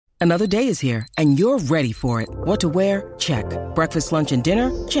Another day is here, and you're ready for it. What to wear? Check. Breakfast, lunch, and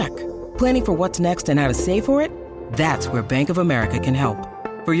dinner? Check. Planning for what's next and how to save for it? That's where Bank of America can help.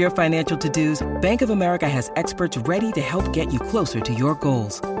 For your financial to-dos, Bank of America has experts ready to help get you closer to your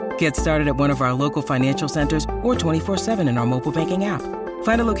goals. Get started at one of our local financial centers or 24/7 in our mobile banking app.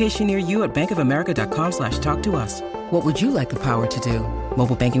 Find a location near you at bankofamerica.com/talktous. What would you like the power to do?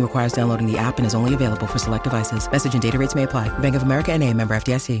 Mobile banking requires downloading the app and is only available for select devices. Message and data rates may apply. Bank of America N.A., member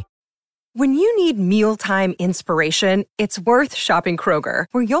FDIC. When you need mealtime inspiration, it's worth shopping Kroger,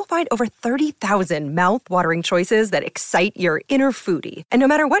 where you'll find over 30,000 mouth-watering choices that excite your inner foodie. And no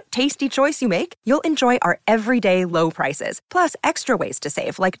matter what tasty choice you make, you'll enjoy our everyday low prices, plus extra ways to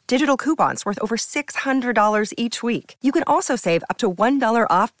save, like digital coupons worth over $600 each week. You can also save up to $1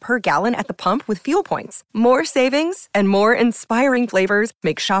 off per gallon at the pump with fuel points. More savings and more inspiring flavors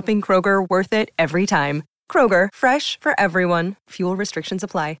make shopping Kroger worth it every time. Kroger, fresh for everyone. Fuel restrictions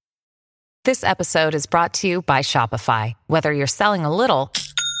apply. This episode is brought to you by Shopify. Whether you're selling a little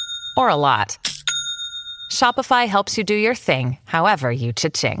or a lot, Shopify helps you do your thing, however you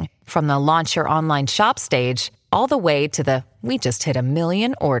cha-ching. From the launch your online shop stage, all the way to the we just hit 1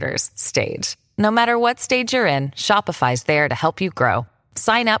 million orders stage. No matter what stage you're in, Shopify's there to help you grow.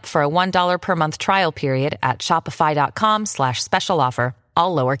 Sign up for a $1 per month trial period at shopify.com/special offer,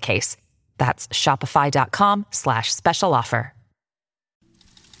 all lowercase. That's shopify.com/special offer.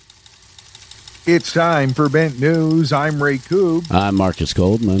 It's time for Bent News. I'm Ray Koob. I'm Marcus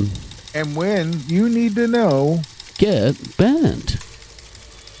Goldman. And when you need to know, get bent.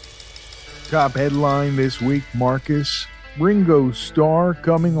 Top headline this week, Marcus. Ringo star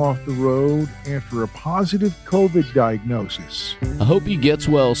coming off the road after a positive COVID diagnosis. I hope he gets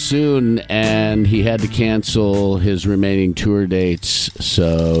well soon, and he had to cancel his remaining tour dates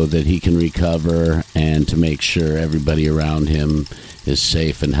so that he can recover and to make sure everybody around him is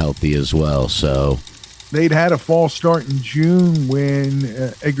safe and healthy as well. So they'd had a false start in June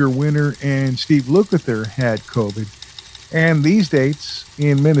when Edgar Winter and Steve Lukather had COVID. And these dates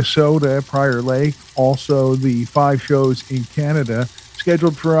in Minnesota, Prior Lake, also the 5 shows in Canada,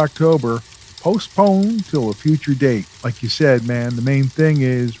 scheduled for October, postponed till a future date. Like you said, man, the main thing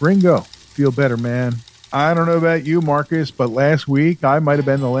is Ringo. Feel better, man. I don't know about you, Marcus, but last week I might have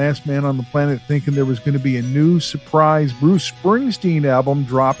been the last man on the planet thinking there was going to be a new surprise Bruce Springsteen album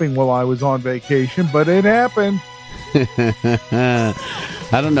dropping while I was on vacation, but it happened. I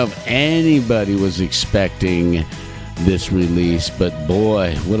don't know if anybody was expecting this release, but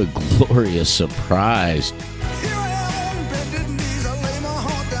boy, what a glorious surprise. Here I am on bended knees, I lay my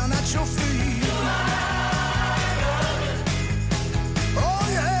heart down at your feet. All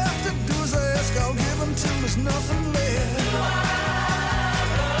you have to do is ask, I'll give them till there's nothing left.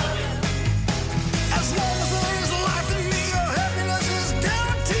 As long as there is life in me, your happiness is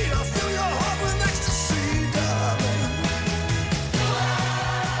guaranteed. I'll fill your heart with ecstasy, darling.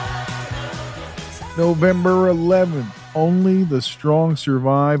 November 11th. Only the Strong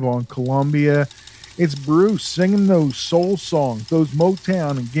Survive on Columbia. It's Bruce singing those soul songs, those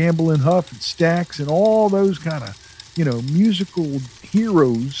Motown and Gamble and Huff and Stax and all those kind of, musical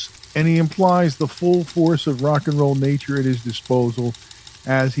heroes. And he implies the full force of rock and roll nature at his disposal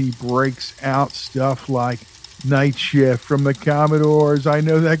as he breaks out stuff like Night Shift from the Commodores. I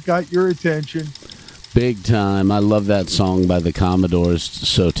know that got your attention. Big time. I love that song by the Commodores,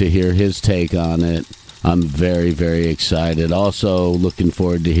 so to hear his take on it, I'm very, very excited. Also looking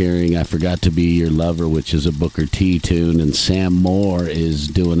forward to hearing I Forgot to Be Your Lover, which is a Booker T tune, and Sam Moore is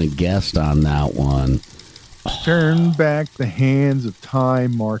doing a guest on that one. Turn Back the Hands of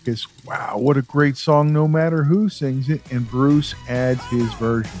Time, Marcus. Wow, what a great song, no matter who sings it, and Bruce adds his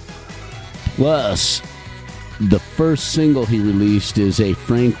version. Plus, the first single he released is a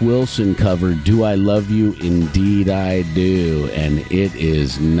Frank Wilson cover, Do I Love You? Indeed I Do. And it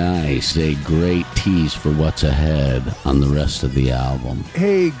is nice. A great tease for what's ahead on the rest of the album.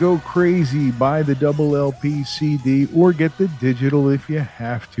 Hey, go crazy. Buy the double LP CD or get the digital if you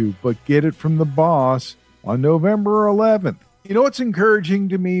have to. But get it from the boss on November 11th. You know what's encouraging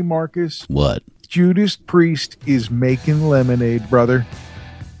to me, Marcus? What? Judas Priest is making lemonade, brother.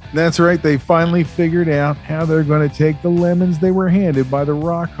 That's right, they finally figured out how they're going to take the lemons they were handed by the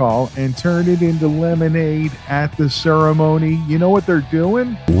Rock Hall and turn it into lemonade at the ceremony. You know what they're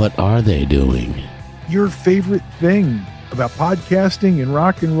doing? What are they doing? Your favorite thing about podcasting and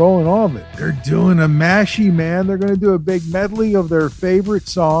rock and roll and all of it. They're doing a mashy, man. They're going to do a big medley of their favorite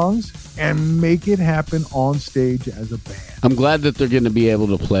songs and make it happen on stage as a band. I'm glad that they're going to be able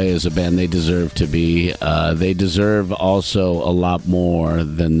to play as a band. They deserve to be. They deserve also a lot more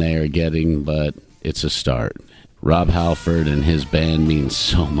than they are getting, but it's a start. Rob Halford and his band mean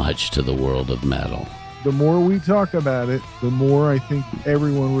so much to the world of metal. The more we talk about it, the more I think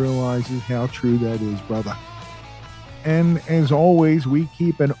everyone realizes how true that is, brother. And as always, we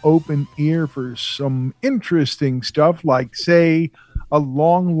keep an open ear for some interesting stuff, like, say, a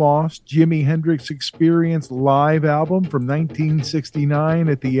long-lost Jimi Hendrix Experience live album from 1969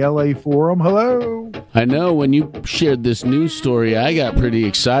 at the LA Forum. Hello? I know, when you shared this news story, I got pretty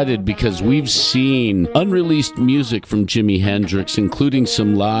excited because we've seen unreleased music from Jimi Hendrix, including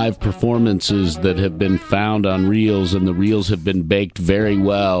some live performances that have been found on reels, and the reels have been baked very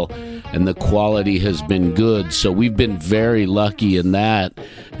well, and the quality has been good. So we've been very lucky in that,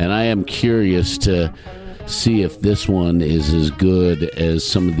 and I am curious to see if this one is as good as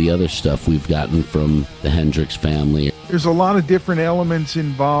some of the other stuff we've gotten from the Hendrix family. There's a lot of different elements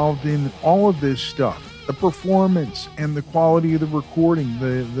involved in all of this stuff. The performance and the quality of the recording,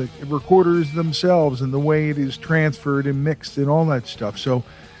 the recorders themselves and the way it is transferred and mixed and all that stuff. So,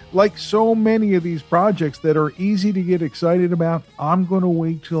 like so many of these projects that are easy to get excited about, I'm going to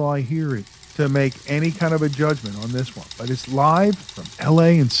wait till I hear it to make any kind of a judgment on this one. But it's live from LA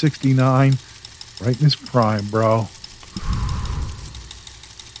in 69. Right in his prime, bro.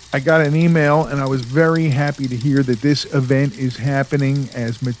 I got an email, and I was very happy to hear that this event is happening,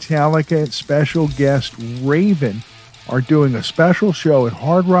 as Metallica special guest Raven are doing a special show at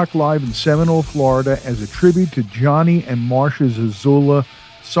Hard Rock Live in Seminole, Florida, as a tribute to Johnny and Marcia Zazula,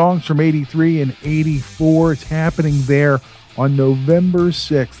 songs from 83 and 84. It's happening there on November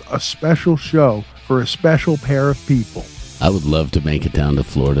 6th, a special show for a special pair of people. I would love to make it down to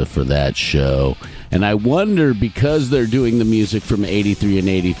Florida for that show. And I wonder, because they're doing the music from 83 and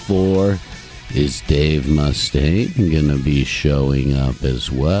 84, is Dave Mustaine going to be showing up as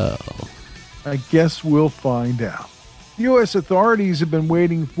well? I guess we'll find out. U.S. authorities have been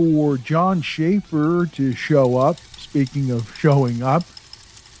waiting for John Schaefer to show up. Speaking of showing up,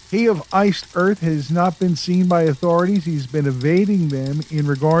 he of Iced Earth has not been seen by authorities. He's been evading them in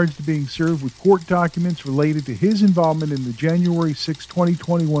regards to being served with court documents related to his involvement in the January 6,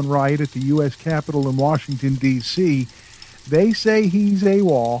 2021 riot at the U.S. Capitol in Washington, D.C. They say he's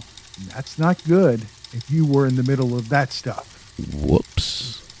AWOL, and that's not good if you were in the middle of that stuff.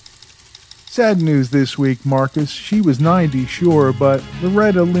 Whoops. Sad news this week, Marcus. She was 90, sure, but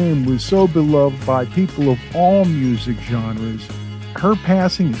Loretta Lynn was so beloved by people of all music genres. Her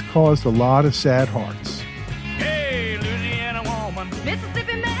passing has caused a lot of sad hearts. Hey, Louisiana woman,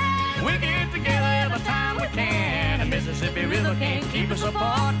 Mississippi man, we get together every time we can. The Mississippi River can't keep us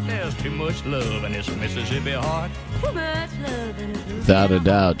apart. There's too much love in this Mississippi heart. too much love in it. Without a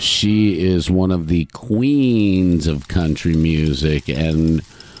doubt, she is one of the queens of country music, and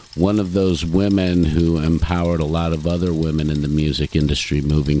one of those women who empowered a lot of other women in the music industry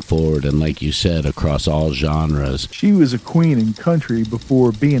moving forward, and like you said, across all genres. She was a queen in country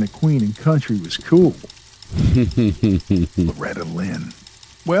before being a queen in country was cool. Loretta Lynn.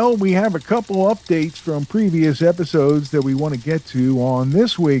 Well, we have a couple updates from previous episodes that we want to get to on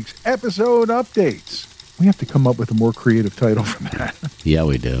this week's episode updates. We have to come up with a more creative title for that. Yeah,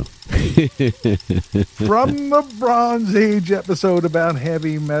 we do. From the Bronze Age episode about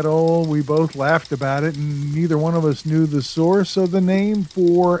heavy metal, we both laughed about it, and neither one of us knew the source of the name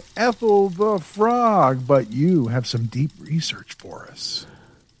for Ethel the Frog, but you have some deep research for us.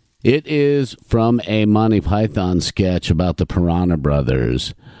 It is from a Monty Python sketch about the Piranha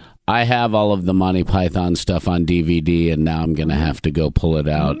Brothers. I have all of the Monty Python stuff on DVD, and now I'm going to have to go pull it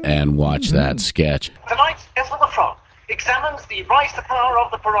out and watch that sketch. Tonight's Ethel the Frog examines the rise to power of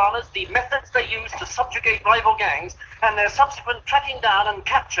the piranhas, the methods they use to subjugate rival gangs, and their subsequent tracking down and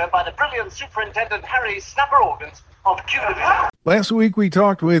capture by the brilliant Superintendent Harry Snapper Organs of Q Division. Last week we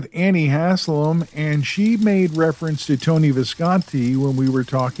talked with Annie Haslam, and she made reference to Tony Visconti when we were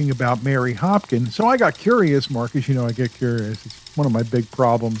talking about Mary Hopkin. So I got curious, Marcus. You know I get curious. It's one of my big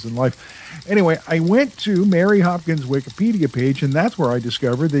problems in life. Anyway, I went to Mary Hopkin's Wikipedia page, and that's where I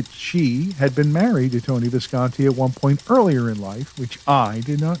discovered that she had been married to Tony Visconti at one point earlier in life, which I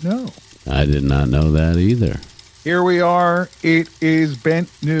did not know. I did not know that either. Here we are. It is Bent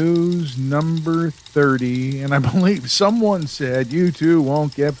News number 30, and I believe someone said you two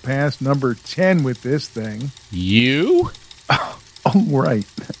won't get past number 10 with this thing. You? Oh, right.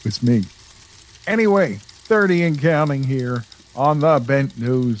 That was me. Anyway, 30 and counting here on the Bent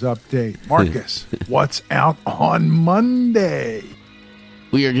News Update. Marcus, what's out on Monday?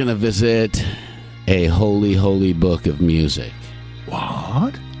 We are going to visit a holy, holy book of music.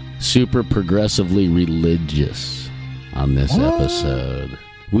 What? Super progressively religious on this episode.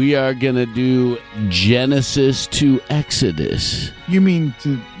 We are going to do Genesis to Exodus. You mean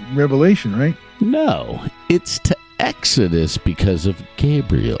to Revelation, right? No, it's to Exodus because of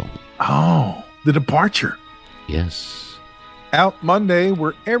Gabriel. Oh, the departure. Yes. Out Monday,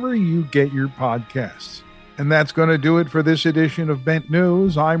 wherever you get your podcasts. And that's going to do it for this edition of Bent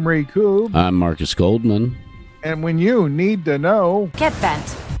News. I'm Ray Koob. I'm Marcus Goldman. And when you need to know... Get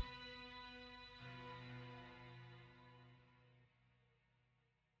bent.